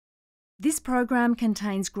This program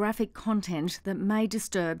contains graphic content that may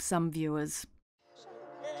disturb some viewers.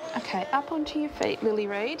 Okay, up onto your feet, Lily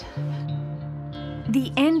Reid.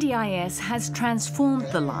 The NDIS has transformed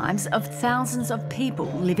the lives of thousands of people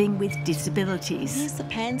living with disabilities. Here's the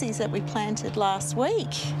pansies that we planted last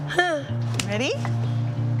week. Ready?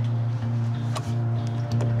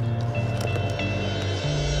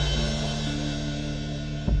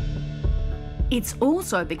 It's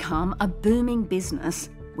also become a booming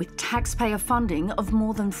business, with taxpayer funding of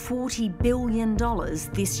more than $40 billion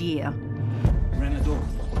this year. Around the door.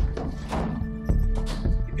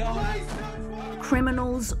 Keep going.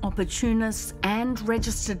 Criminals, opportunists and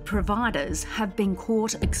registered providers have been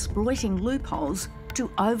caught exploiting loopholes to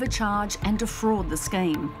overcharge and defraud the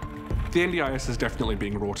scheme. The NDIS is definitely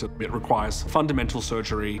being wrought. It requires fundamental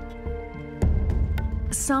surgery.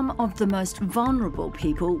 Some of the most vulnerable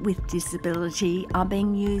people with disability are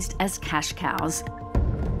being used as cash cows,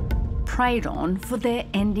 preyed on for their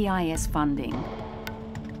NDIS funding.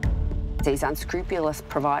 These unscrupulous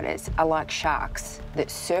providers are like sharks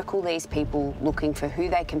that circle these people looking for who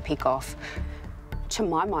they can pick off. To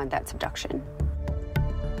my mind, that's abduction.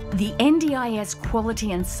 The NDIS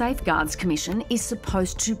Quality and Safeguards Commission is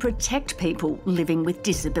supposed to protect people living with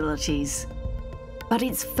disabilities, but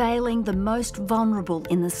it's failing the most vulnerable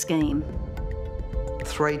in the scheme.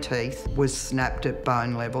 3 teeth was snapped at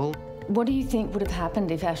bone level. What do you think would have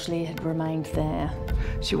happened if Ashley had remained there?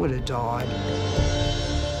 She would have died.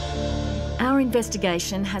 Our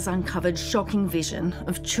investigation has uncovered shocking vision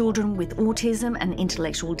of children with autism and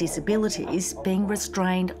intellectual disabilities being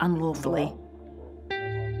restrained unlawfully.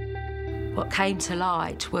 What came to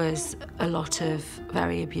light was a lot of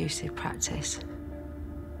very abusive practice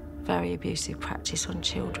on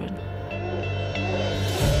children.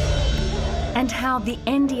 And how the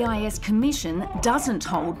NDIS Commission doesn't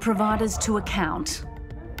hold providers to account.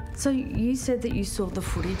 So you said that you saw the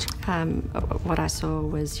footage? What I saw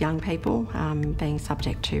was young people being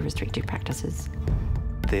subject to restrictive practices.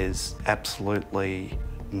 There's absolutely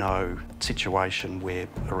no situation where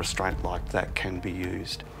a restraint like that can be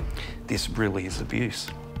used. This really is abuse.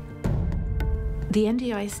 The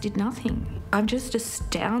NDIS did nothing. I'm just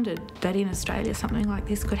astounded that in Australia something like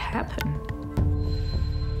this could happen.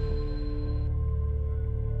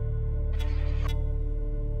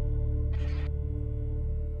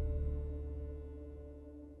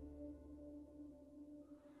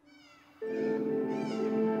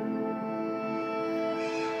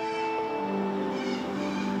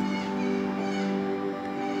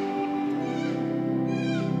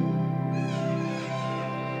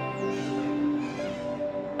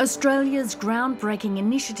 Australia's groundbreaking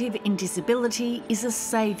initiative in disability is a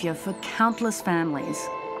saviour for countless families.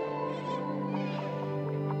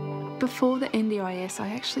 Before the NDIS, I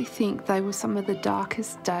actually think they were some of the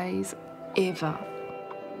darkest days ever.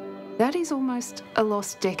 That is almost a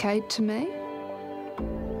lost decade to me.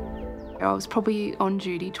 I was probably on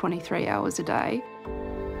duty 23 hours a day.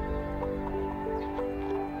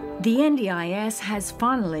 The NDIS has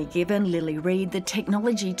finally given Lily Reid the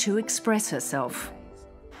technology to express herself.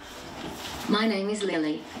 My name is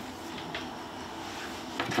Lily.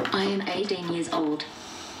 I am 18 years old.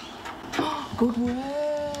 Good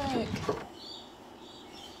work.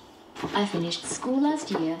 I finished school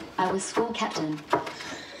last year. I was school captain.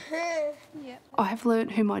 I have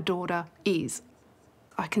learnt who my daughter is.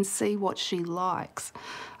 I can see what she likes.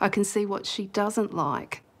 I can see what she doesn't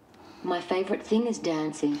like. My favourite thing is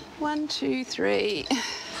dancing. 1, 2, 3.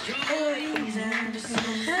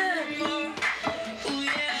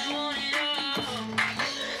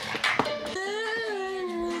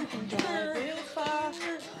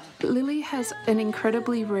 Lily has an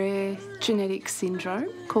incredibly rare genetic syndrome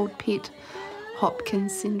called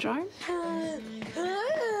Pitt-Hopkins syndrome.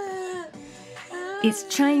 It's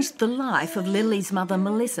changed the life of Lily's mother,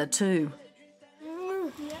 Melissa, too.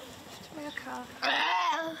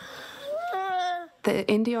 The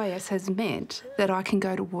NDIS has meant that I can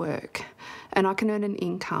go to work and I can earn an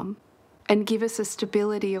income and give us a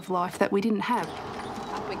stability of life that we didn't have.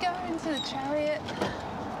 Up we go into the chariot.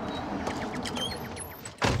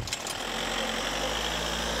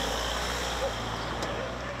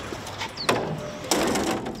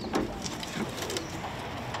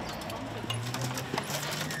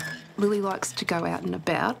 Lily likes to go out and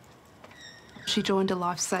about. She joined a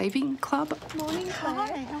life-saving club. Morning, Claire.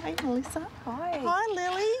 Hi, Melissa. Hi. Hi,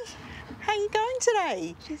 Lily. How are you going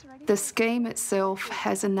today? The scheme itself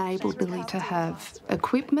has enabled Lily to have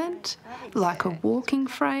equipment, like a walking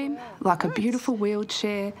frame, like a beautiful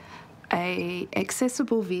wheelchair, an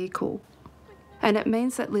accessible vehicle. And it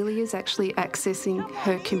means that Lily is actually accessing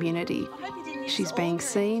her community. She's being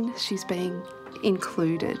seen, she's being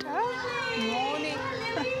included. Morning.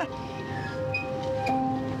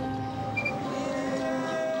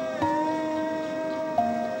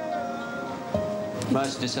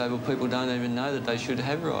 Most disabled people don't even know that they should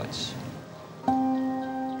have rights.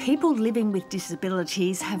 People living with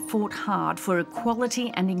disabilities have fought hard for equality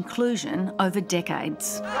and inclusion over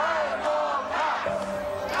decades.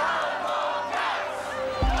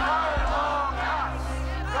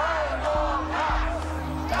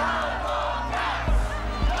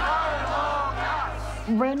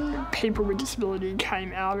 When people with disability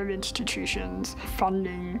came out of institutions,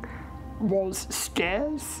 funding was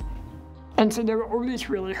scarce. And so there were all these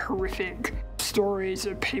really horrific stories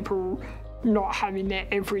of people not having their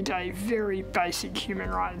everyday, very basic human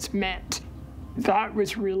rights met. That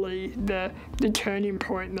was really the turning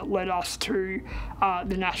point that led us to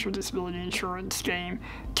the National Disability Insurance Scheme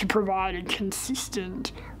to provide a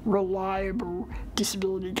consistent, reliable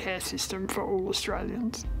disability care system for all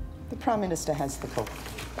Australians. The Prime Minister has the call.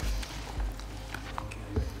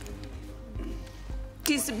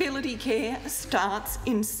 Disability care starts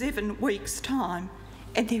in 7 weeks' time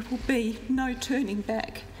and there will be no turning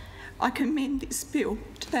back. I commend this bill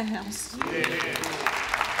to the House.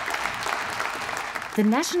 The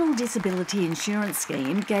National Disability Insurance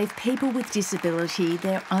Scheme gave people with disability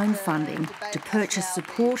their own funding to purchase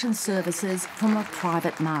support and services from a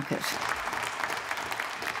private market.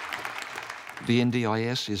 The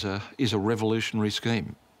NDIS is a revolutionary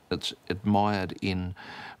scheme. It's admired in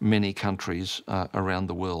many countries around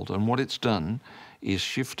the world, and what it's done is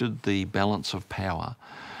shifted the balance of power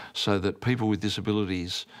so that people with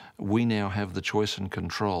disabilities, we now have the choice and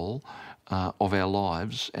control of our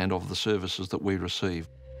lives and of the services that we receive.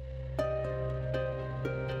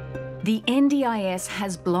 The NDIS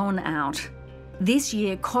has blown out, this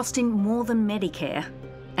year costing more than Medicare,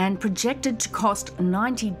 and projected to cost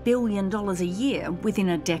 $90 billion a year within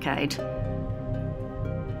a decade.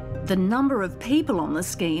 The number of people on the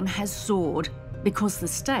scheme has soared because the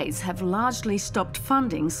states have largely stopped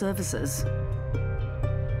funding services.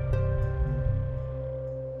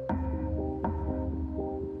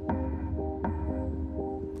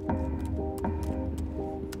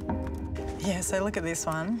 Yeah, so look at this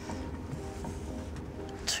one.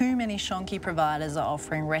 Too many shonky providers are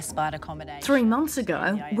offering respite accommodation. 3 months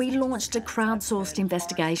ago, we launched a crowdsourced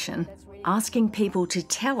investigation, asking people to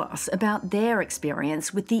tell us about their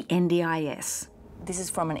experience with the NDIS. This is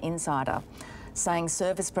from an insider, saying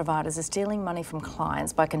service providers are stealing money from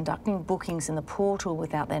clients by conducting bookings in the portal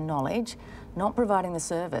without their knowledge, not providing the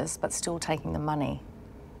service, but still taking the money.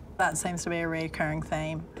 That seems to be a recurring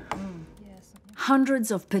theme. Hundreds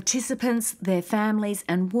of participants, their families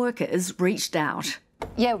and workers reached out.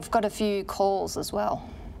 Yeah, we've got a few calls as well.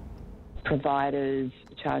 Providers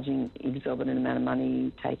charging exorbitant amount of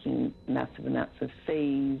money, taking massive amounts of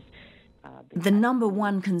fees. The number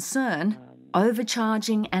one concern,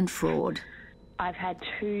 overcharging and fraud. I've had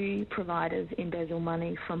 2 providers embezzle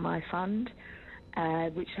money from my fund,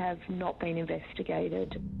 which have not been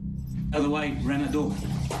investigated. Other way, ran a door.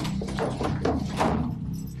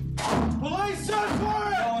 Police search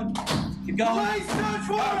warrant! Keep going. Police search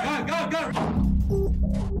warrant! Go!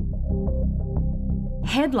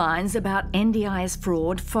 Headlines about NDIS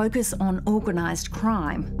fraud focus on organised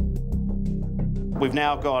crime. We've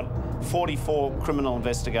now got 44 criminal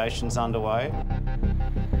investigations underway.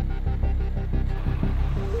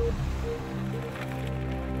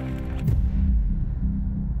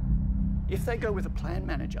 If they go with a plan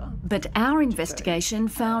manager... But our investigation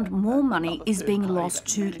found more money is being lost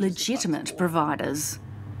to legitimate providers.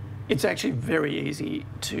 It's actually very easy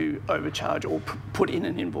to overcharge or put in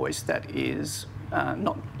an invoice that is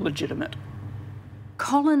not legitimate.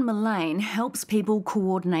 Colin Mullane helps people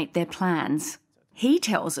coordinate their plans. He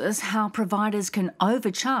tells us how providers can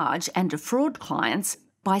overcharge and defraud clients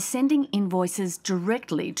by sending invoices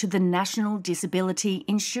directly to the National Disability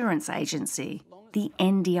Insurance Agency, the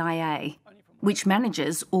NDIA, which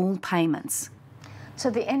manages all payments. So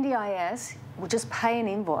the NDIS will just pay an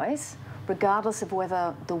invoice regardless of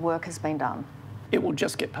whether the work has been done? It will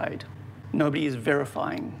just get paid. Nobody is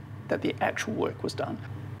verifying that the actual work was done.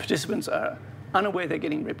 Participants are unaware they're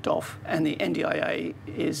getting ripped off, and the NDIA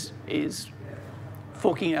is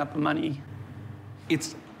forking out the money.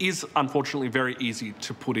 It is unfortunately very easy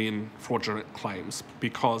to put in fraudulent claims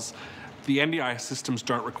because the NDIS systems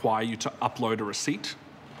don't require you to upload a receipt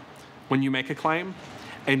when you make a claim.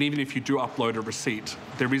 And even if you do upload a receipt,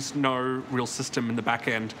 there is no real system in the back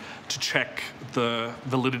end to check the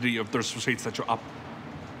validity of those receipts that you're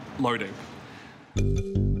uploading.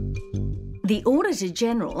 The The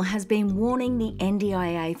Auditor-General has been warning the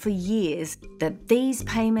NDIA for years that these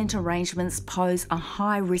payment arrangements pose a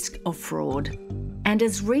high risk of fraud. And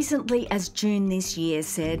as recently as June this year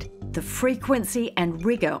said, the frequency and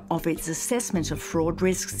rigour of its assessment of fraud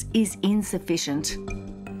risks is insufficient.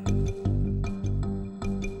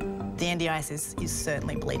 The NDIS is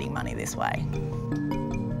certainly bleeding money this way.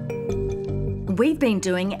 We've been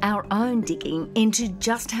doing our own digging into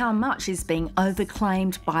just how much is being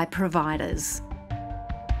overclaimed by providers.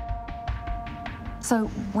 So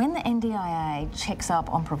when the NDIA checks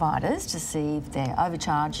up on providers to see if they're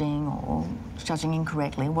overcharging or charging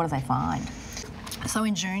incorrectly, what do they find? So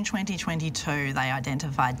in June 2022, they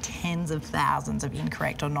identified tens of thousands of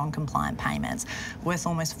incorrect or non-compliant payments worth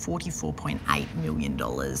almost $44.8 million.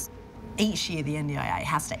 Each year, the NDIA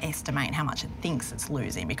has to estimate how much it thinks it's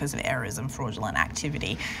losing because of errors and fraudulent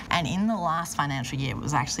activity. And in the last financial year, it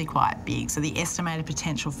was actually quite big. So the estimated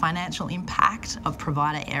potential financial impact of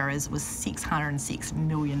provider errors was $606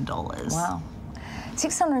 million. Wow.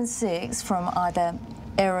 606 from either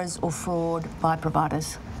errors or fraud by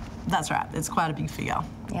providers. That's right. It's quite a big figure.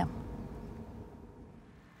 Yeah.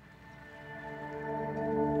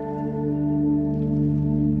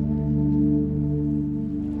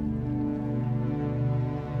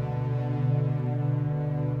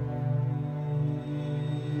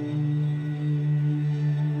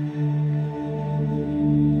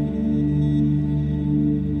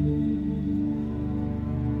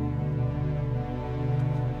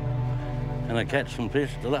 Can I catch some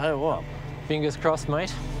fish today or what? Fingers crossed,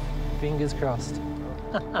 mate. Fingers crossed.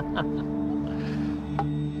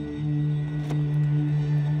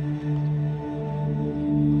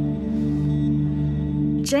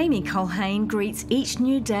 Jamie Culhane greets each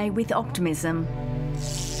new day with optimism.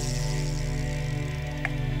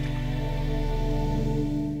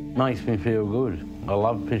 Makes me feel good. I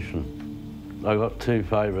love fishing. I've got two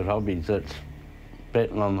favourite hobbies. That's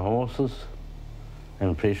betting on the horses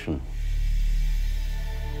and fishing.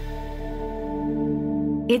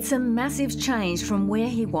 It's a massive change from where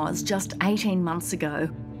he was just 18 months ago,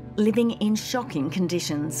 living in shocking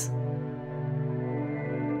conditions.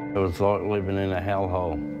 It was like living in a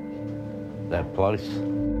hellhole, that place.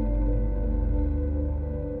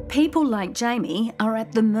 People like Jamie are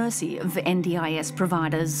at the mercy of NDIS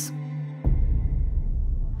providers.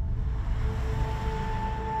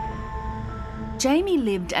 Jamie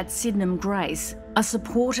lived at Sydenham Grace, a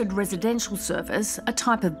supported residential service, a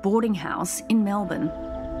type of boarding house in Melbourne.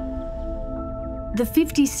 The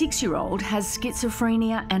 56-year-old has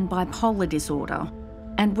schizophrenia and bipolar disorder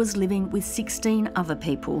and was living with 16 other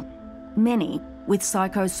people, many with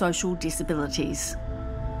psychosocial disabilities.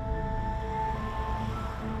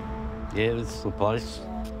 Yeah, this is the place.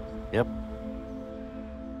 Yep.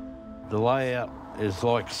 The layout is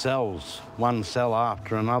like cells, one cell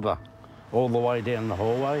after another, all the way down the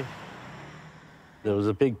hallway. There was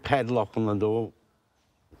a big padlock on the door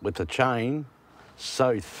with a chain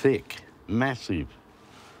so thick, massive,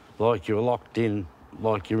 like you're locked in,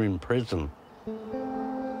 like you're in prison.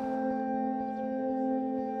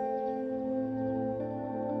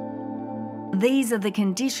 These are the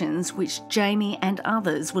conditions which Jamie and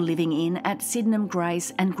others were living in at Sydenham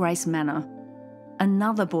Grace and Grace Manor,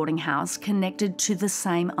 another boarding house connected to the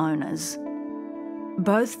same owners.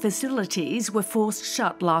 Both facilities were forced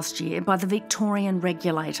shut last year by the Victorian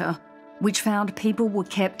regulator, which found people were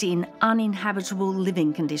kept in uninhabitable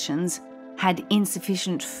living conditions, had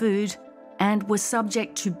insufficient food, and were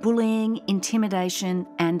subject to bullying, intimidation,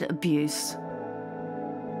 and abuse.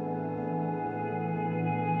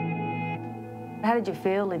 How did you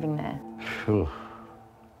feel living there? Phew.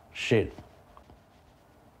 Shit.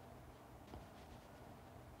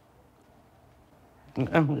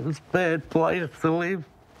 It's a bad place to live.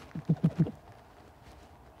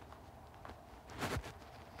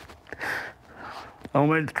 I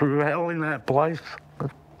went through hell in that place.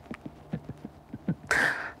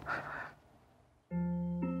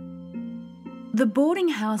 The boarding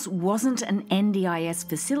house wasn't an NDIS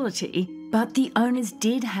facility, but the owners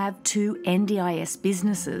did have two NDIS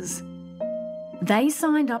businesses. They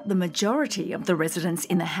signed up the majority of the residents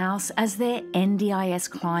in the house as their NDIS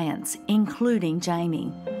clients, including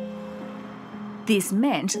Jamie. This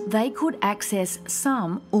meant they could access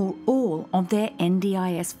some or all of their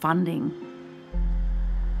NDIS funding.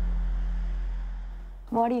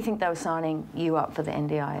 Why do you think they were signing you up for the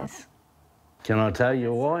NDIS? Can I tell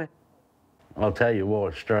you why? I'll tell you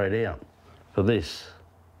why straight out. For this.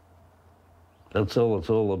 That's all it's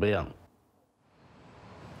all about.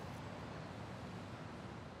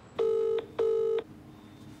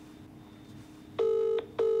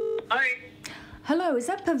 Hello, is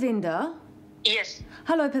that Pavinder? Yes.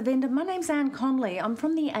 Hello, Pavinder. My name's Anne Conley. I'm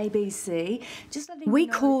from the ABC. We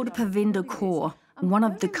called Pavinder Kaur, one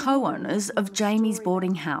of the co-owners of Jamie's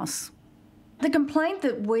boarding house. The complaint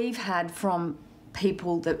that we've had from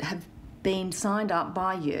people that have been signed up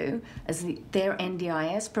by you as their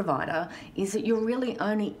NDIS provider is that you're really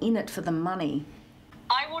only in it for the money.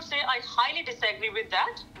 I would say I highly disagree with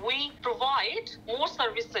that. We provide more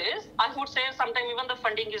services. I would say sometimes even the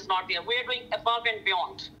funding is not there. We're doing above and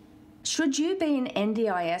beyond. Should you be an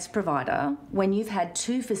NDIS provider when you've had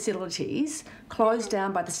 2 facilities closed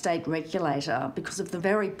down by the state regulator because of the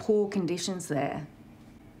very poor conditions there?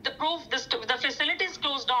 The proof the facilities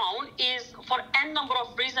closed down is for n number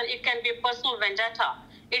of reasons. It can be a personal vendetta.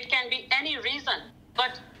 It can be any reason.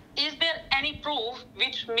 But is there any proof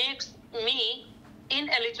which makes me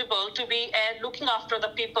ineligible to be looking after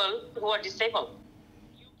the people who are disabled?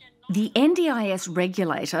 The NDIS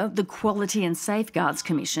regulator, the Quality and Safeguards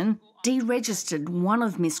Commission, deregistered one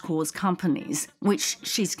of Miss Kaur's companies, which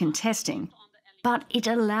she's contesting, but it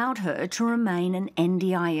allowed her to remain an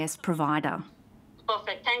NDIS provider.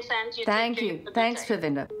 Perfect. Thanks, Anne. Thank you. Thanks,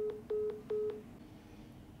 Pavinder.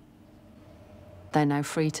 They're now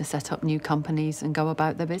free to set up new companies and go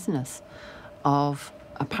about their business of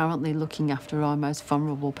apparently looking after our most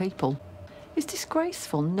vulnerable people. It's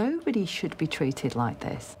disgraceful. Nobody should be treated like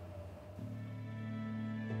this.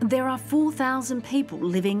 There are 4,000 people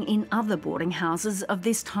living in other boarding houses of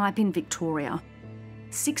this type in Victoria.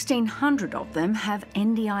 1,600 of them have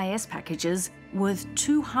NDIS packages worth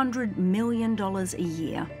 $200 million a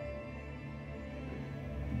year.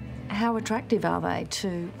 How attractive are they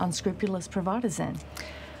to unscrupulous providers then?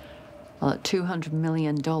 Well, at $200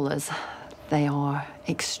 million, they are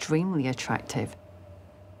extremely attractive.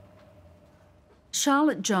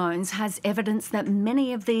 Charlotte Jones has evidence that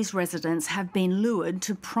many of these residents have been lured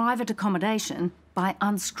to private accommodation by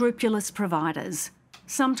unscrupulous providers,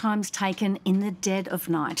 sometimes taken in the dead of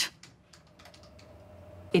night.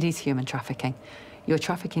 It is human trafficking. You're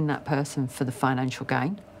trafficking that person for the financial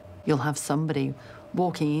gain. You'll have somebody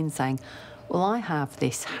walking in saying, well, I have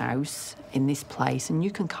this house in this place and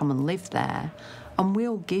you can come and live there and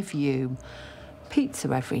we'll give you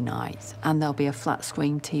pizza every night and there'll be a flat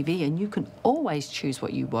screen TV and you can always choose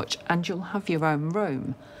what you watch and you'll have your own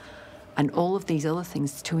room and all of these other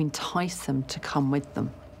things to entice them to come with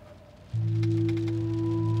them.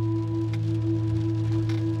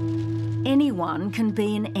 Anyone can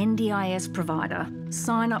be an NDIS provider,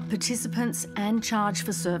 sign up participants and charge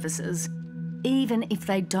for services, even if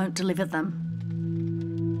they don't deliver them.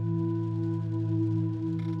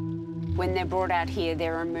 When they're brought out here,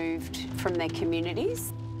 they're removed from their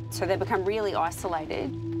communities, so they become really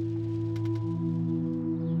isolated.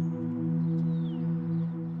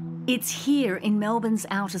 It's here in Melbourne's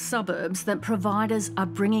outer suburbs that providers are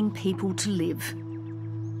bringing people to live.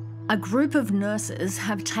 A group of nurses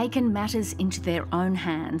have taken matters into their own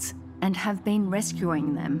hands and have been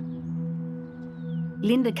rescuing them.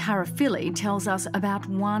 Linda Carafilli tells us about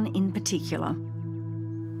one in particular.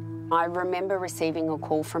 I remember receiving a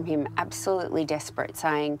call from him absolutely desperate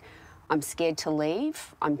saying, I'm scared to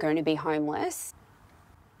leave, I'm going to be homeless.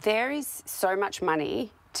 There is so much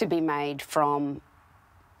money to be made from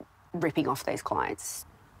ripping off these clients.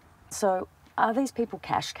 So are these people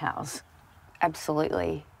cash cows?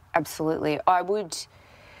 Absolutely, absolutely.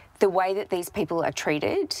 The way that these people are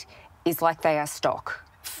treated is like they are stock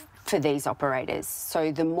for these operators.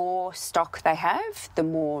 So the more stock they have, the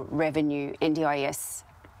more revenue, NDIS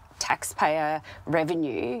taxpayer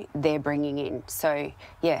revenue they're bringing in. So,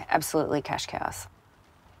 yeah, absolutely cash cows.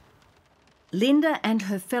 Linda and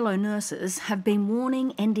her fellow nurses have been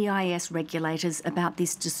warning NDIS regulators about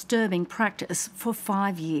this disturbing practice for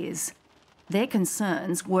 5 years. Their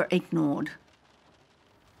concerns were ignored.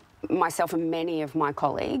 Myself and many of my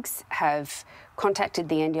colleagues have contacted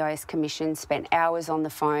the NDIS Commission, spent hours on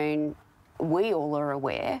the phone. We all are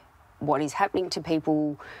aware what is happening to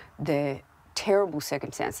people, the terrible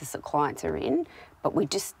circumstances that clients are in, but we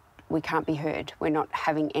can't be heard. We're not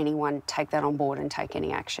having anyone take that on board and take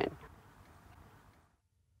any action.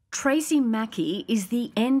 Tracy Mackey is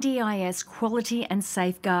the NDIS Quality and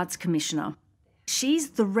Safeguards Commissioner.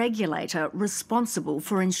 She's the regulator responsible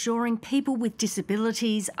for ensuring people with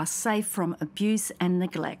disabilities are safe from abuse and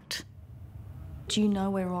neglect. Do you know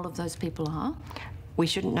where all of those people are? We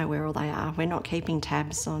shouldn't know where all they are. We're not keeping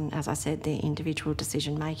tabs on, as I said, their individual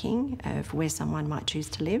decision-making of where someone might choose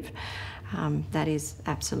to live. That is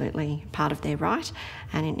absolutely part of their right.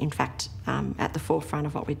 And in fact, at the forefront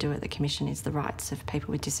of what we do at the Commission is the rights of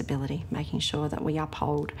people with disability, making sure that we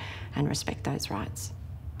uphold and respect those rights.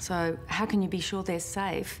 So how can you be sure they're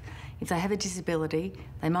safe If they have a disability,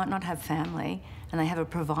 they might not have family, and they have a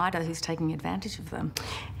provider who's taking advantage of them.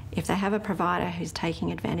 If they have a provider who's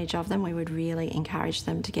taking advantage of them, we would really encourage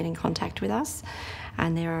them to get in contact with us.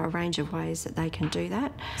 And there are a range of ways that they can do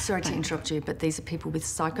that. Sorry to interrupt you, but these are people with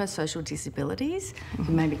psychosocial disabilities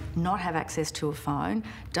who maybe not have access to a phone,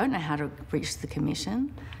 don't know how to reach the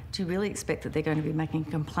Commission. Do you really expect that they're going to be making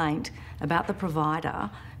a complaint about the provider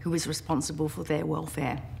who is responsible for their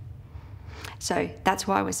welfare? So that's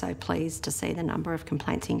why we're so pleased to see the number of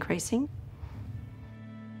complaints increasing.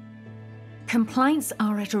 Complaints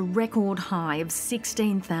are at a record high of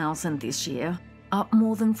 16,000 this year, up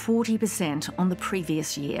more than 40% on the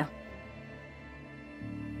previous year.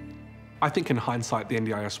 I think in hindsight, the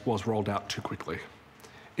NDIS was rolled out too quickly.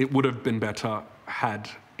 It would have been better had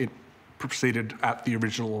it proceeded at the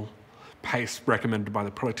original pace recommended by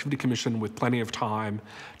the Productivity Commission, with plenty of time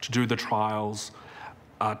to do the trials,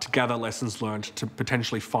 to gather lessons learned, to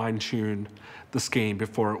potentially fine-tune the scheme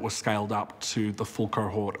before it was scaled up to the full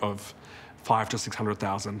cohort of 500,000 to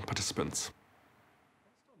 600,000 participants.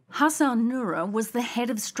 Hassan Noura was the head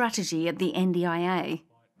of strategy at the NDIA.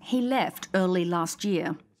 He left early last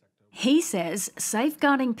year. He says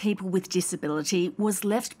safeguarding people with disability was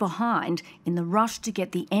left behind in the rush to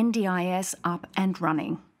get the NDIS up and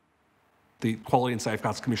running. The Quality and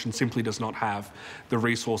Safeguards Commission simply does not have the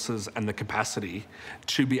resources and the capacity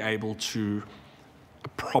to be able to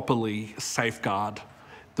properly safeguard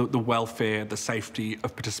the welfare, the safety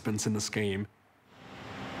of participants in the scheme.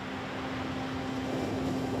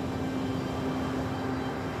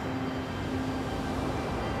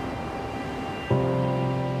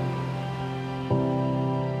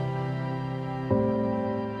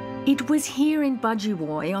 It was here in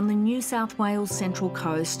Budgewoi on the New South Wales Central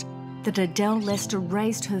Coast that Adele Lester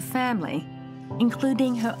raised her family,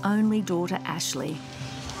 including her only daughter Ashley.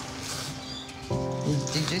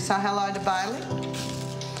 Did you say hello to Bailey?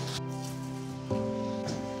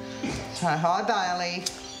 So, hi Bailey.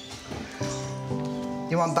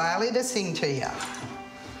 You want Bailey to sing to you?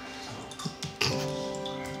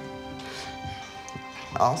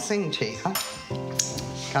 I'll sing to you.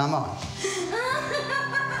 Come on.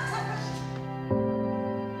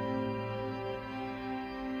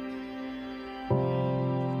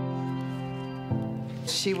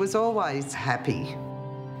 She was always happy.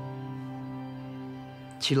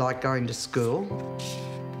 She liked going to school.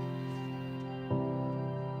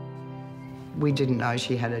 We didn't know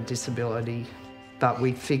she had a disability, but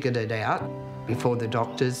we figured it out before the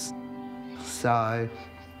doctors. So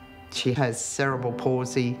she has cerebral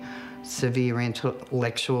palsy, severe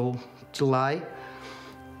intellectual delay,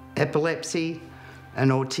 epilepsy,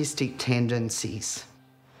 and autistic tendencies.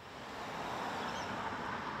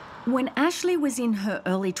 When Ashley was in her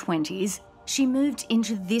early 20s, she moved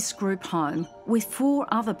into this group home with 4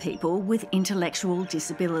 other people with intellectual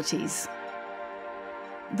disabilities.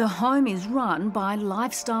 The home is run by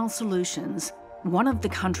Lifestyle Solutions, one of the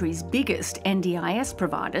country's biggest NDIS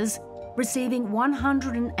providers, receiving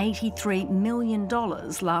 $183 million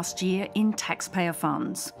last year in taxpayer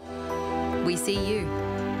funds. We see you.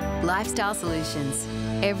 Lifestyle Solutions.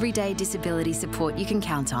 Everyday disability support you can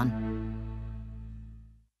count on.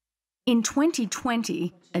 In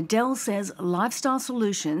 2020, Adele says Lifestyle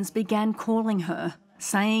Solutions began calling her,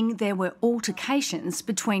 saying there were altercations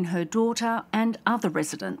between her daughter and other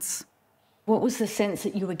residents. What was the sense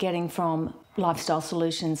that you were getting from Lifestyle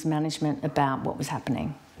Solutions management about what was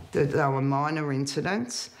happening? They were minor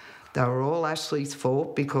incidents. They were all Ashley's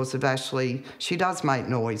fault because of Ashley. She does make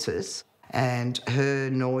noises, and her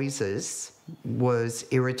noises was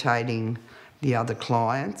irritating the other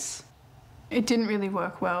clients. It didn't really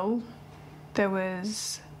work well. There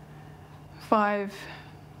was 5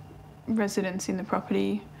 residents in the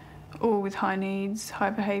property, all with high needs, high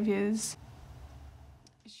behaviours.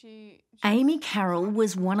 Amy Carroll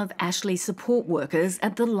was one of Ashley's support workers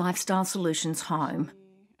at the Lifestyle Solutions home.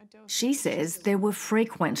 She says there were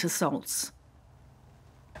frequent assaults.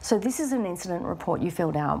 So this is an incident report you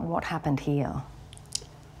filled out. What happened here?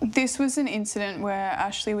 This was an incident where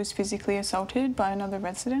Ashley was physically assaulted by another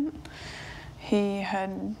resident. He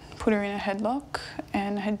had put her in a headlock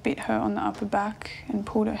and had bit her on the upper back and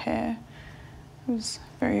pulled her hair. It was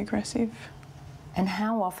very aggressive. And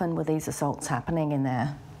how often were these assaults happening in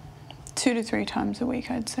there? 2 to 3 times a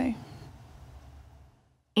week, I'd say.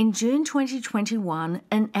 In June 2021,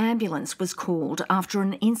 an ambulance was called after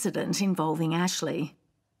an incident involving Ashley.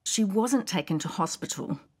 She wasn't taken to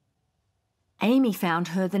hospital. Amy found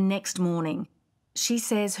her the next morning. She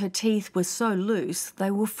says her teeth were so loose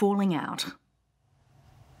they were falling out.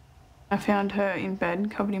 I found her in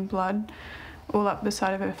bed, covered in blood, all up the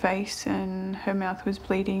side of her face, and her mouth was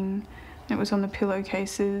bleeding. It was on the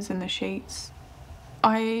pillowcases and the sheets.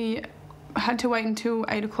 I had to wait until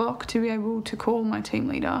 8 o'clock to be able to call my team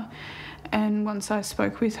leader, and once I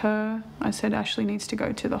spoke with her, I said Ashley needs to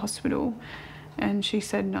go to the hospital, and she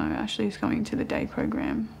said no, Ashley's going to the day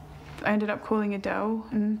program. I ended up calling Adele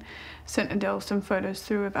and sent Adele some photos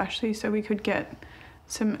through of Ashley so we could get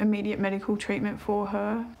some immediate medical treatment for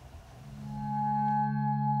her.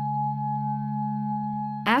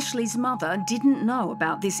 Ashley's mother didn't know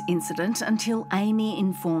about this incident until Amy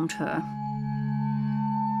informed her.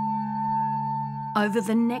 Over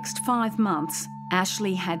the next 5 months,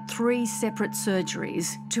 Ashley had 3 separate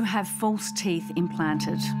surgeries to have false teeth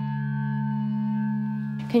implanted.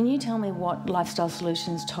 Can you tell me what Lifestyle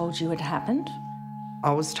Solutions told you had happened?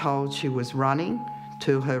 I was told she was running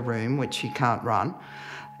to her room, which she can't run.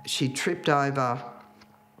 She tripped over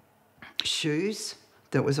shoes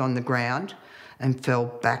that was on the ground and fell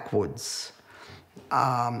backwards.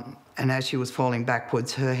 And as she was falling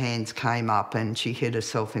backwards, her hands came up and she hit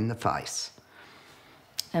herself in the face.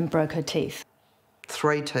 And broke her teeth?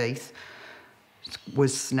 3 teeth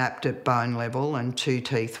was snapped at bone level and 2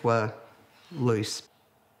 teeth were loose.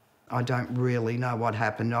 I don't really know what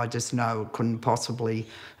happened. I just know it couldn't possibly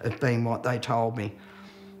have been what they told me.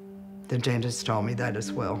 The dentist told me that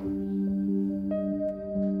as well.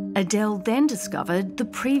 Adele then discovered the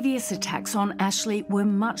previous attacks on Ashley were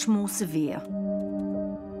much more severe.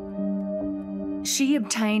 She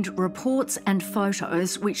obtained reports and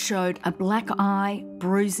photos which showed a black eye,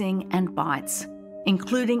 bruising and bites,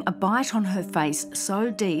 including a bite on her face so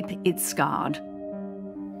deep it scarred.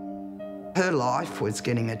 Her life was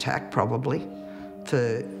getting attacked probably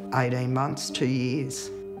for 18 months, 2 years.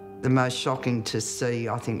 The most shocking to see,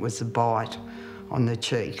 I think, was the bite on the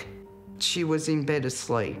cheek. She was in bed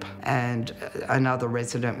asleep and another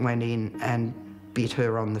resident went in and bit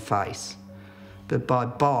her on the face. But by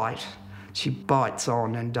bite, she bites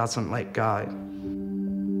on and doesn't let go.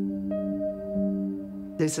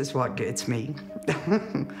 This is what gets me.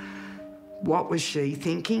 What was she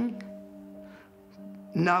thinking?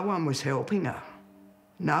 No one was helping her.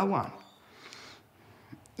 No one.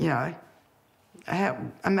 You know,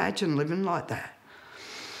 imagine living like that.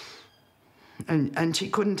 And she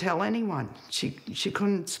couldn't tell anyone. She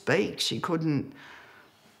couldn't speak. She couldn't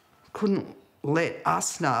let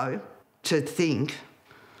us know to think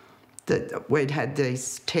that we'd had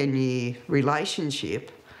this 10-year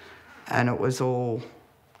relationship and it was all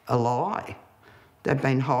a lie. They'd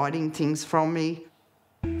been hiding things from me.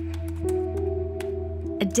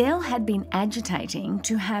 Adele had been agitating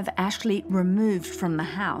to have Ashley removed from the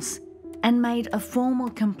house and made a formal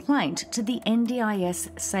complaint to the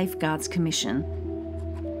NDIS Safeguards Commission.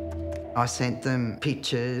 I sent them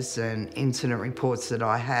pictures and incident reports that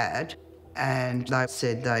I had, and they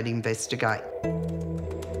said they'd investigate.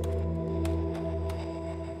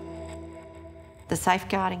 The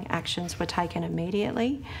safeguarding actions were taken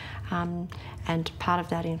immediately, and part of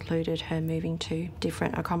that included her moving to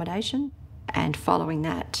different accommodation. And following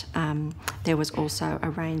that, there was also a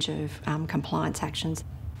range of compliance actions.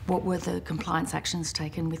 What were the compliance actions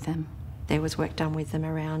taken with them? There was work done with them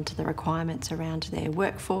around the requirements around their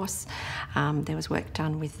workforce. There was work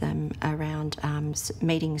done with them around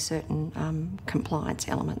meeting certain compliance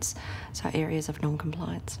elements, so areas of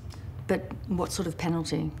non-compliance. But what sort of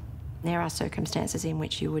penalty? There are circumstances in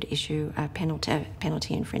which you would issue a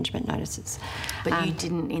penalty infringement notices. But you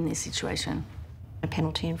didn't in this situation? A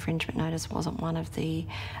penalty infringement notice wasn't one of the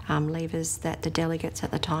levers that the delegates at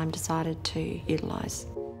the time decided to utilise.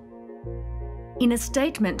 In a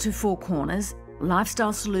statement to Four Corners,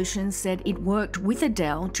 Lifestyle Solutions said it worked with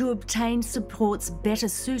Adele to obtain supports better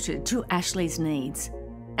suited to Ashley's needs,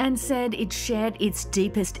 and said it shared its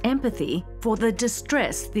deepest empathy for the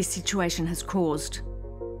distress this situation has caused.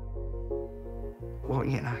 Well,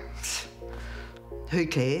 you know, who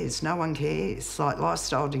cares? No one cares. Like,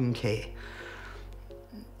 Lifestyle didn't care.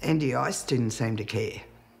 NDIS didn't seem to care.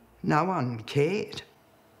 No one cared.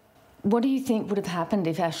 What do you think would have happened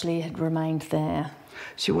if Ashley had remained there?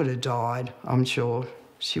 She would have died, I'm sure.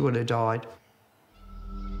 She would have died.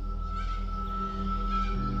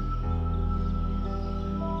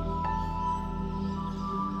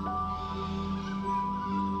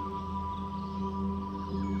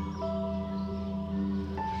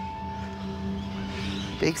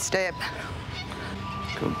 Big step.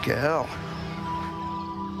 Good girl.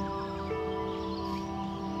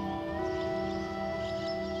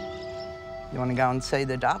 You want to go and see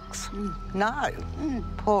the ducks? No.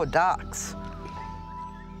 Poor ducks.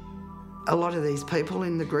 A lot of these people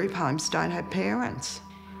in the group homes don't have parents.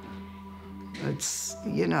 It's,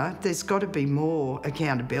 you know, there's got to be more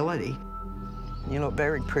accountability. You look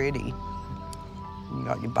very pretty. You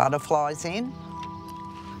got your butterflies in.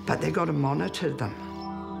 But they've got to monitor them.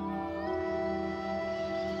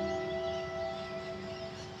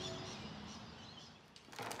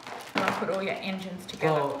 And I'll put all your engines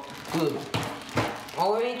together. Oh, good.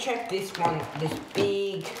 Oh, let me check this one, this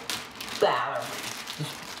big battery.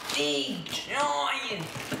 This big, giant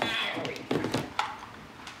battery.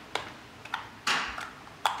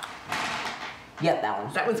 Yep,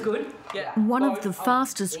 that was good. Yeah. One of the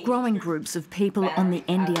fastest growing groups of people on the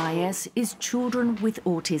NDIS is children with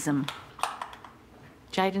autism.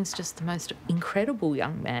 Jaden's just the most incredible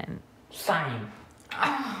young man. Same.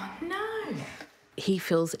 Oh, no. He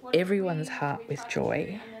fills everyone's heart with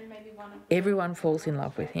joy. Everyone falls in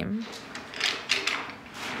love with him.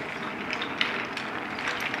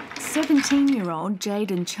 17-year-old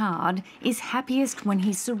Jaden Chard is happiest when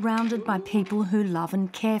he's surrounded by people who love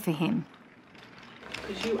and care for him.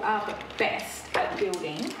 Because you are the best at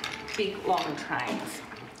building big, long trains.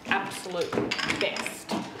 Absolute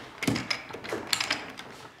best.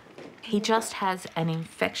 He just has an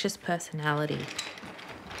infectious personality.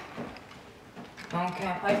 Okay,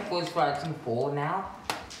 I play Force Racing 4 now.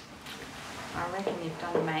 I reckon you've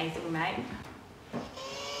done amazing, mate.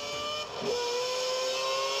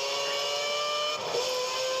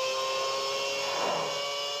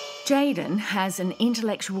 Jaden has an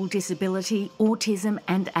intellectual disability, autism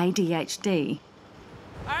and ADHD.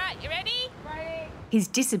 All right, you ready? Ready. His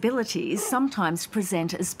disabilities sometimes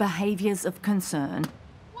present as behaviours of concern.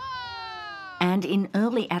 And in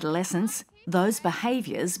early adolescence, those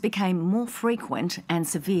behaviours became more frequent and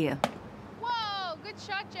severe. Whoa, good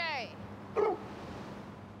shot, Jay.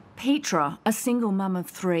 Petra, a single mum of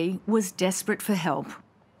 3, was desperate for help.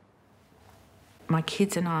 My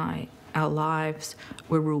kids and I, our lives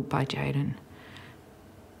were ruled by Jaden.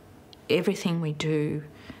 Everything we do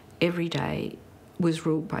every day was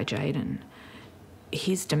ruled by Jaden.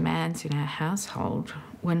 His demands in our household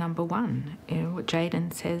were number one. What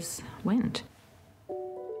Jaden says went.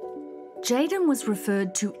 Jaden was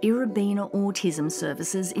referred to Irabina Autism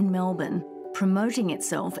Services in Melbourne, promoting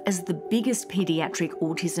itself as the biggest paediatric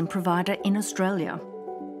autism provider in Australia.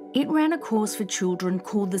 It ran a course for children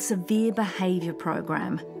called the Severe Behaviour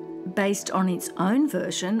Program, based on its own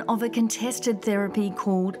version of a contested therapy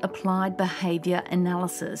called Applied Behaviour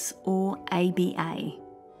Analysis, or ABA.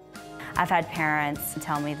 I've had parents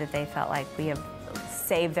tell me that they felt like we have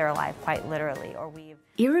saved their life quite literally, or we've...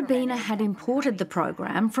 Irabina had imported the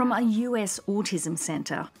program from a US autism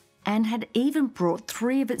centre and had even brought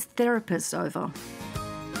 3 of its therapists over.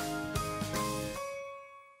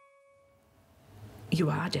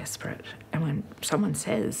 You are desperate, and when someone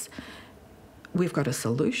says, we've got a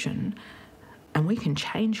solution and we can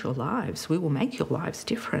change your lives, we will make your lives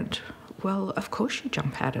different, well, of course you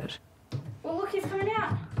jump at it. Well, look, he's coming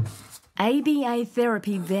out. ABA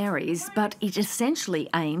therapy varies, but it essentially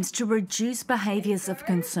aims to reduce behaviours of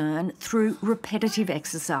concern through repetitive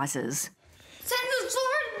exercises.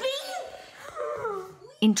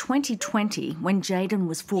 In 2020, when Jaden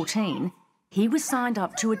was 14, he was signed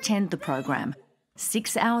up to attend the program,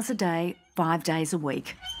 6 hours a day, 5 days a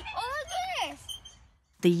week.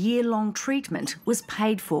 The year-long treatment was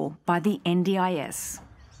paid for by the NDIS.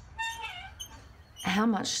 How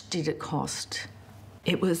much did it cost?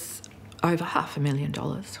 It was over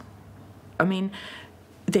 $500,000. I mean,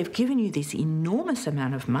 they've given you this enormous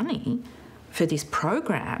amount of money for this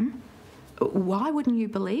program. Why wouldn't you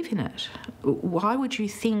believe in it? Why would you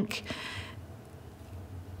think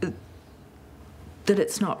that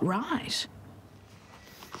it's not right?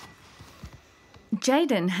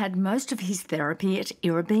 Jaden had most of his therapy at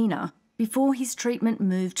Irabina before his treatment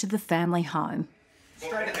moved to the family home.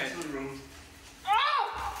 Straight ahead to the room.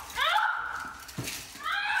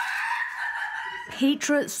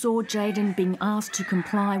 Petra saw Jaden being asked to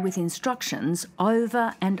comply with instructions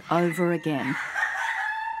over and over again.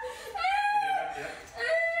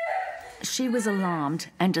 She was alarmed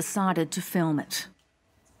and decided to film it.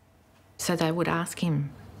 So they would ask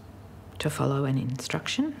him to follow an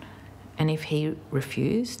instruction, and if he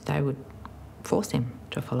refused, they would force him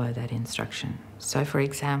to follow that instruction. So, for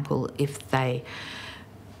example, if they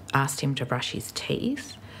asked him to brush his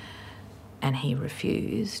teeth and he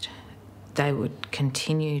refused, they would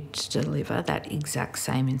continue to deliver that exact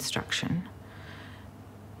same instruction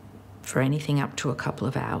for anything up to a couple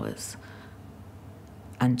of hours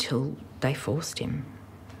until they forced him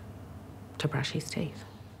to brush his teeth.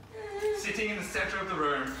 Sitting in the centre of the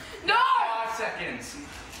room. No! 5 seconds.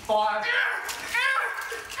 5.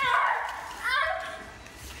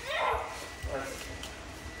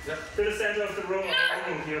 Yep. to the centre of the room.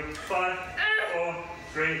 I'll move you. 5, 4,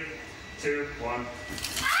 3, 2, 1.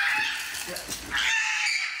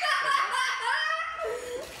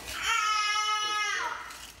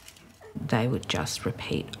 They would just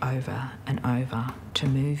repeat over and over to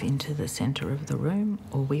move into the centre of the room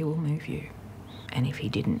or we will move you. And if he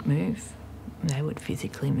didn't move, they would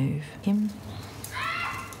physically move him,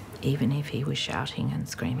 even if he was shouting and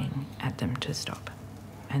screaming at them to stop,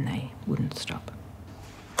 and they wouldn't stop.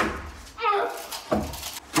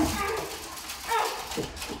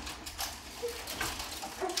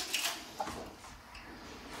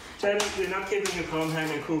 Jaden, you're not keeping your calm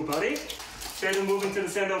hand and cool body. Jaden, moving to the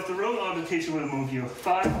centre of the room, or the teacher will move you.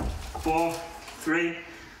 5, 4, 3,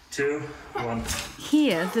 2, 1.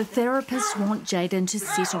 Here, the therapists want Jaden to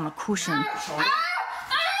sit on a cushion.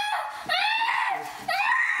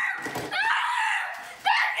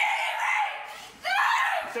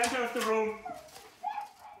 Centre of the room.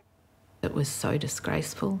 It was so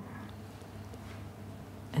disgraceful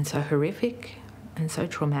and so horrific and so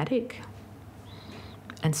traumatic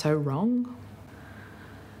and so wrong.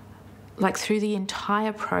 Like through the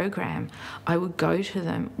entire program, I would go to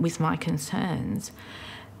them with my concerns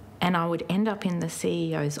and I would end up in the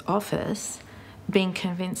CEO's office being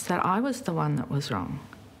convinced that I was the one that was wrong.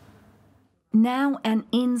 Now an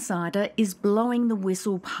insider is blowing the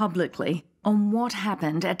whistle publicly on what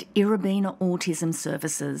happened at Irabina Autism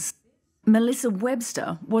Services. Melissa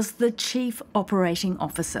Webster was the Chief Operating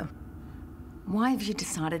Officer. Why have you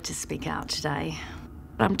decided to speak out today?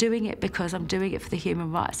 I'm doing it because I'm doing it for the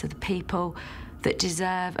human rights of the people that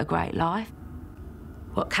deserve a great life.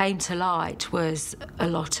 What came to light was a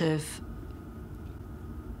lot of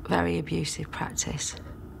very abusive practice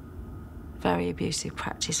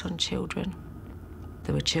on children.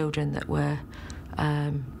 There were children that were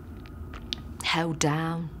held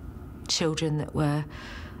down, children that were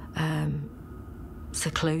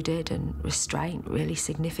secluded and restrained really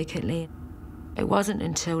significantly. It wasn't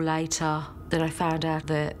until later that I found out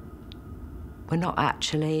that we're not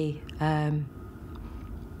actually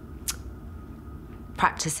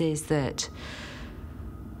practices that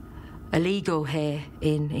are legal here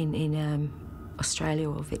in Australia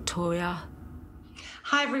or Victoria.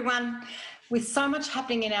 Hi everyone. With so much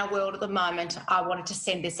happening in our world at the moment, I wanted to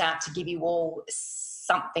send this out to give you all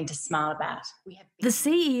something to smile about. The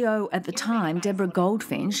CEO at the time, Deborah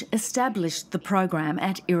Goldfinch, established the program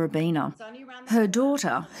at Irabina. Her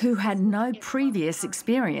daughter, who had no previous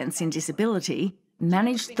experience in disability,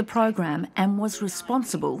 managed the program and was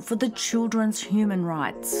responsible for the children's human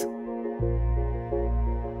rights.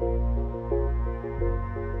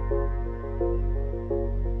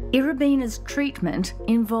 Irabina's treatment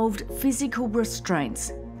involved physical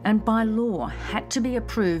restraints and by law had to be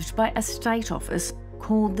approved by a state office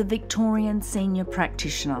called the Victorian Senior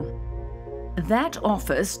Practitioner. That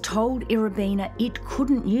office told Irabina it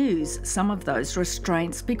couldn't use some of those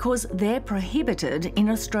restraints because they're prohibited in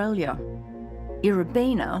Australia.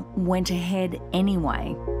 Irabina went ahead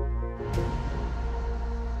anyway.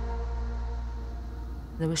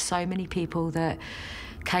 There were so many people that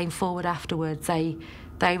came forward afterwards. They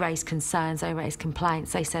raised concerns, they raised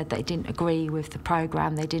complaints. They said they didn't agree with the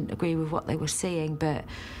program, they didn't agree with what they were seeing, but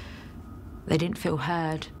they didn't feel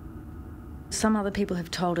heard. Some other people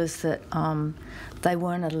have told us that they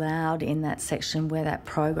weren't allowed in that section where that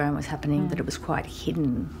program was happening, that it was quite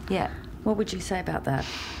hidden. Yeah. What would you say about that?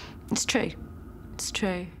 It's true. It's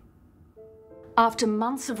true. After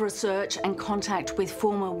months of research and contact with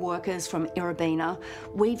former workers from Irabina,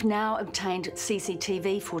 we've now obtained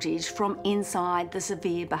CCTV footage from inside the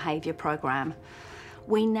severe behaviour program.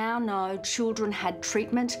 We now know children had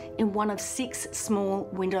treatment in one of 6 small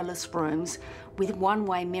windowless rooms with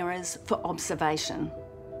one-way mirrors for observation.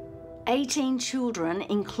 18 children,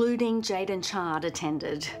 including Jaden Chard,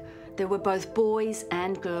 attended. There were both boys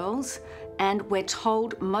and girls, and we're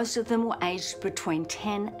told most of them were aged between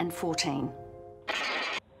 10 and 14.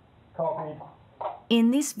 Copy. In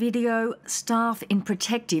this video, staff in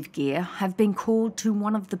protective gear have been called to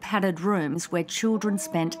one of the padded rooms where children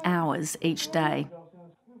spent hours each day.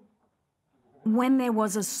 When there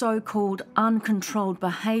was a so-called uncontrolled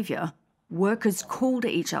behaviour, workers called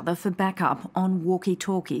each other for backup on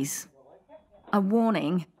walkie-talkies. A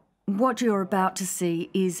warning, what you're about to see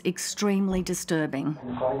is extremely disturbing.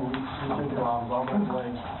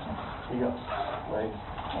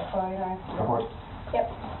 Yep.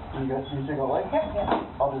 You take a leg? Yep.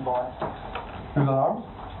 I'll do mine. Who's on arms?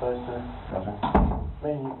 Those two.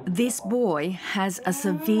 Gotcha. This boy has a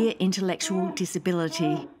severe intellectual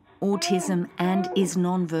disability, autism, and is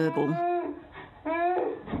non-verbal.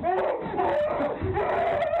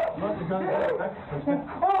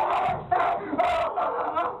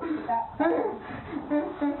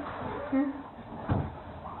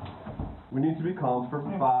 We need to be calm for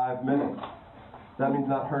 5 minutes. That means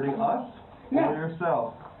not hurting us or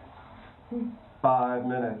yourself. 5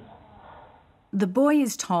 minutes. The boy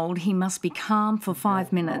is told he must be calm for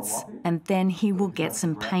 5 minutes and then he will get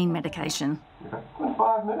some pain medication. In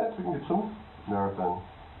 5 minutes we can get some Nurofen.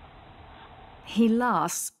 He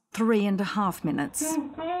lasts 3.5 minutes.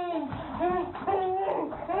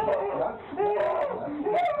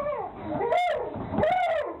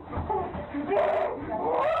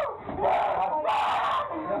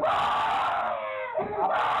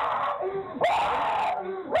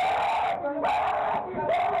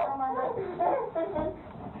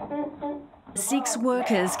 Six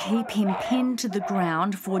workers keep him pinned to the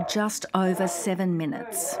ground for just over 7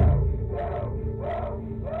 minutes.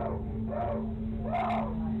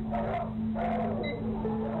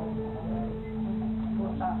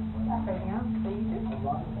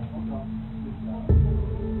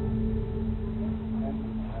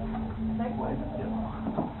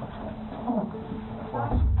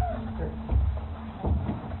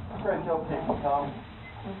 Great job, keep calm.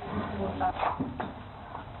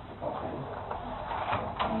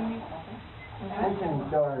 You can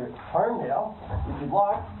go home now, if you'd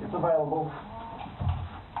like, it's available.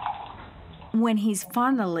 When he's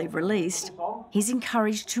finally released, he's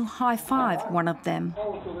encouraged to high-five one of them.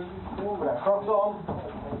 With our Crocs on,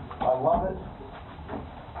 I love it.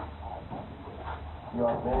 You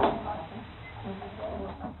like man?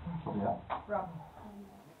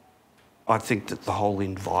 I think that the whole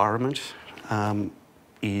environment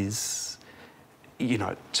is, you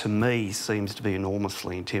know, to me seems to be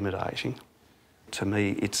enormously intimidating. To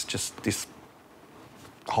me, it's just this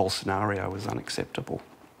whole scenario is unacceptable.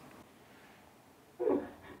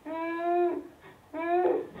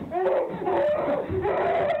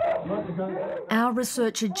 Our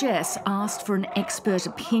researcher Jess asked for an expert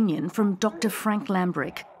opinion from Dr. Frank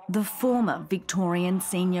Lambrick, the former Victorian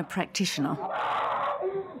senior practitioner.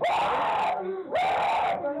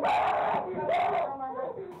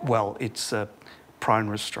 Well, it's a prone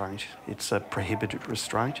restraint. It's a prohibited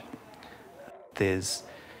restraint. There's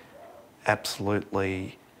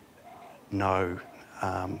absolutely no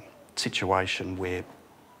situation where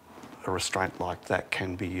a restraint like that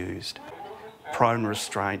can be used. Prone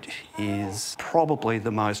restraint is probably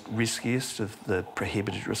the most riskiest of the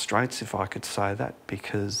prohibited restraints, if I could say that,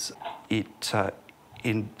 because it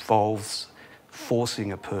involves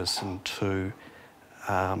forcing a person to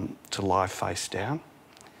lie face down,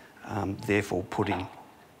 therefore putting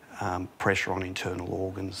pressure on internal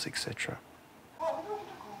organs, etc.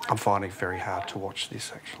 I'm finding it very hard to watch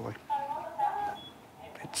this, actually.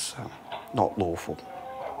 It's not lawful.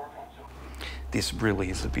 This really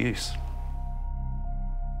is abuse.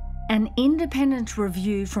 An independent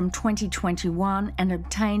review from 2021 and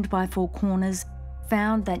obtained by Four Corners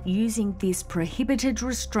found that using this prohibited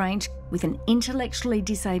restraint with an intellectually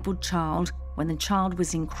disabled child when the child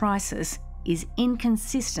was in crisis is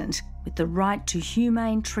inconsistent with the right to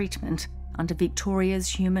humane treatment under Victoria's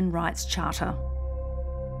Human Rights Charter.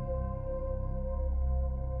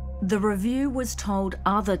 The review was told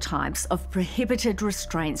other types of prohibited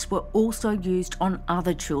restraints were also used on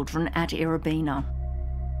other children at Irabina.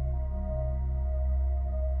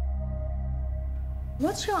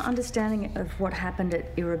 What's your understanding of what happened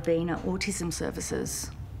at Irabina Autism Services?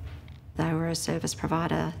 They were a service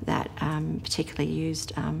provider that particularly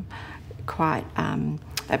used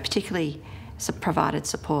particularly provided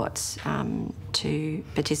supports to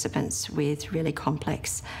participants with really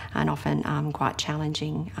complex and often quite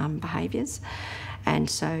challenging behaviours. And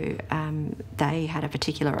so they had a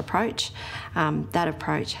particular approach. That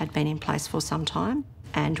approach had been in place for some time.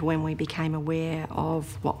 And when we became aware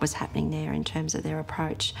of what was happening there in terms of their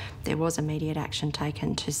approach, there was immediate action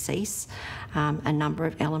taken to cease a number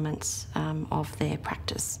of elements of their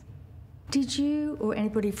practice. Did you or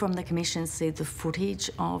anybody from the Commission see the footage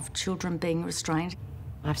of children being restrained?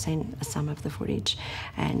 I've seen some of the footage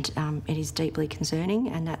and it is deeply concerning,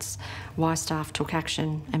 and that's why staff took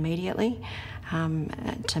action immediately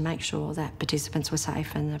to make sure that participants were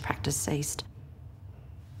safe and the practice ceased.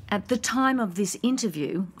 At the time of this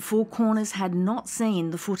interview, Four Corners had not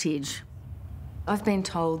seen the footage. I've been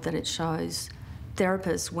told that it shows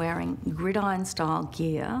therapists wearing gridiron-style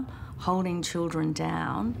gear, holding children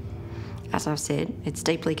down. As I've said, it's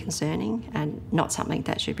deeply concerning and not something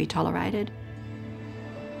that should be tolerated.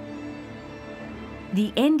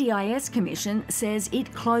 The NDIS Commission says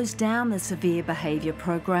it closed down the severe behaviour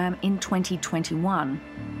program in 2021.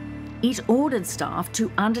 It ordered staff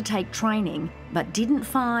to undertake training but didn't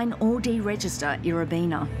fine or deregister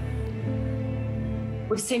Irabina.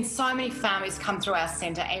 We've seen so many families come through our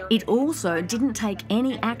centre. It also didn't take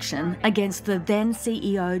any action against the then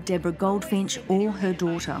CEO Deborah Goldfinch or her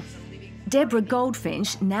daughter. Deborah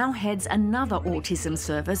Goldfinch now heads another autism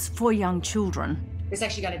service for young children. It's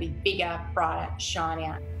actually going to be bigger, brighter,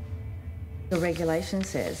 shinier. The regulation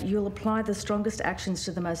says you'll apply the strongest actions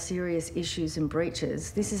to the most serious issues and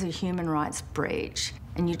breaches. This is a human rights breach,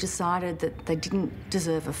 and you decided that they didn't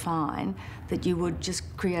deserve a fine, that you would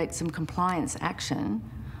just create some compliance action.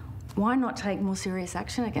 Why not take more serious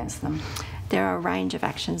action against them? There are a range of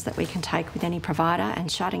actions that we can take with any provider,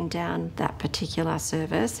 and shutting down that particular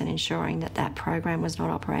service and ensuring that that program was not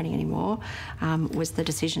operating anymore was the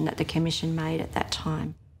decision that the Commission made at that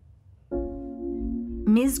time.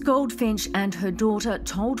 Ms Goldfinch and her daughter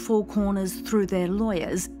told Four Corners through their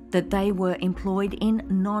lawyers that they were employed in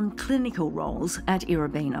non-clinical roles at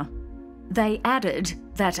Irabina. They added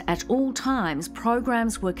that at all times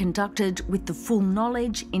programs were conducted with the full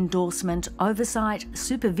knowledge, endorsement, oversight,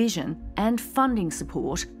 supervision and funding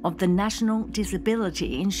support of the National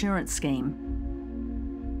Disability Insurance Scheme.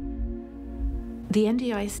 The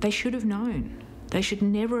NDIS, they should have known. They should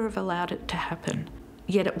never have allowed it to happen.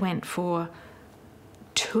 Yet it went for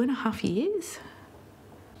 2.5 years.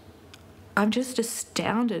 I'm just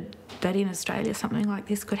astounded that in Australia something like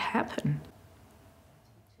this could happen.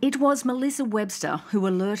 It was Melissa Webster who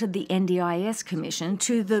alerted the NDIS Commission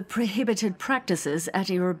to the prohibited practices at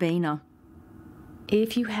Irabina.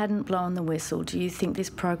 If you hadn't blown the whistle, do you think this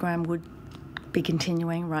program would be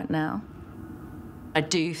continuing right now? I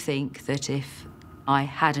do think that if I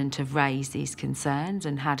hadn't have raised these concerns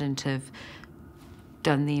and hadn't have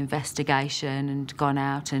done the investigation and gone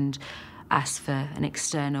out and asked for an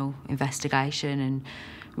external investigation and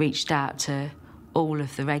reached out to all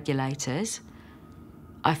of the regulators,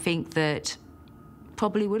 I think that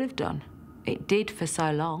probably would have done. It did for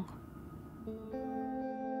so long.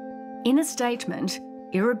 In a statement,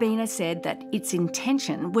 Irabina said that its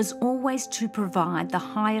intention was always to provide the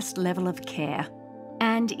highest level of care,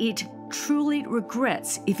 and it truly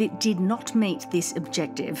regrets if it did not meet this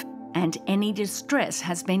objective and any distress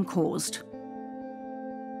has been caused.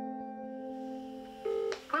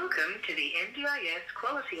 Welcome to the NDIS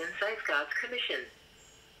Quality and Safeguards Commission.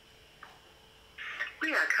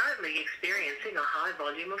 We are currently experiencing a high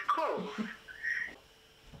volume of calls.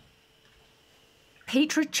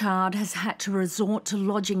 Petra Chard has had to resort to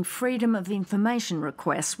lodging freedom of information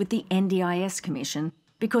requests with the NDIS Commission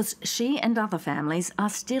because she and other families are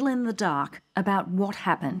still in the dark about what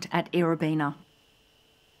happened at Irabina.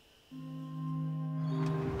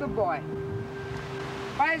 Good boy.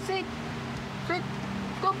 Isaac. Good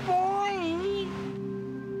boy.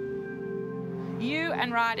 You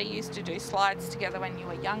and Ryder used to do slides together when you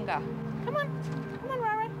were younger. Come on,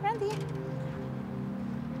 Ryder, round here.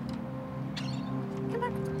 Come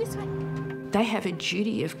on, this way. They have a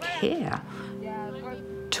duty of care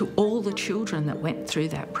to all the children that went through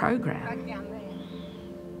that program.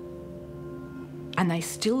 And they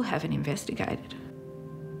still haven't investigated.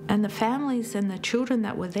 And the families and the children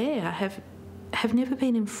that were there have never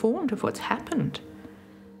been informed of what's happened.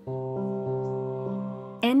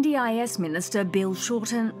 NDIS Minister Bill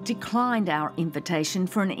Shorten declined our invitation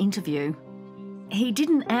for an interview. He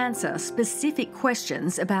didn't answer specific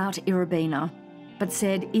questions about Irabina, but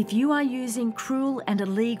said if you are using cruel and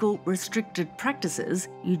illegal restricted practices,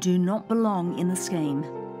 you do not belong in the scheme.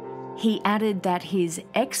 He added that his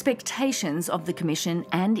expectations of the Commission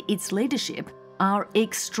and its leadership are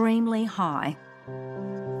extremely high.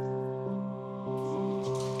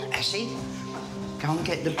 Ashley, go and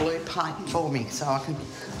get the blue plate for me so I can...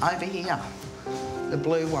 Over here, the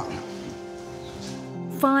blue one.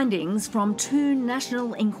 Findings from 2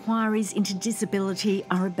 national inquiries into disability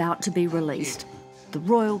are about to be released. The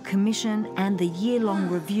Royal Commission and the year-long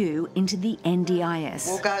review into the NDIS.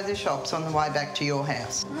 We'll go to the shops on the way back to your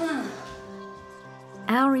house.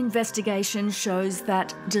 Our investigation shows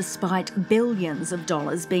that despite billions of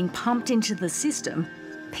dollars being pumped into the system,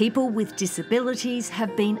 people with disabilities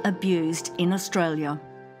have been abused in Australia.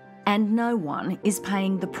 And no one is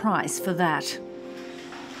paying the price for that.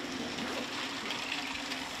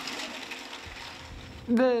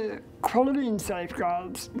 The Quality and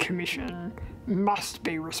Safeguards Commission must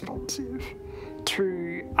be responsive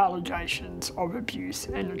to allegations of abuse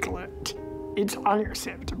and neglect. It's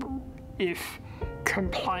unacceptable if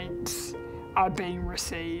complaints are being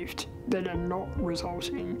received that are not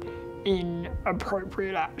resulting in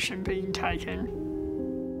appropriate action being taken.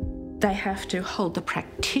 They have to hold the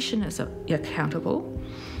practitioners accountable.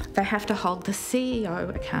 They have to hold the CEO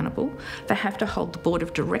accountable. They have to hold the board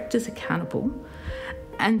of directors accountable.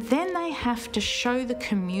 And then they have to show the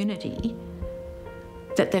community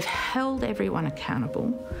that they've held everyone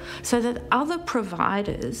accountable, so that other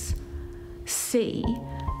providers see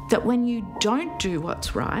that when you don't do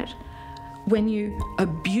what's right, when you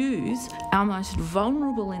abuse our most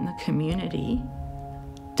vulnerable in the community,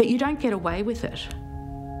 that you don't get away with it.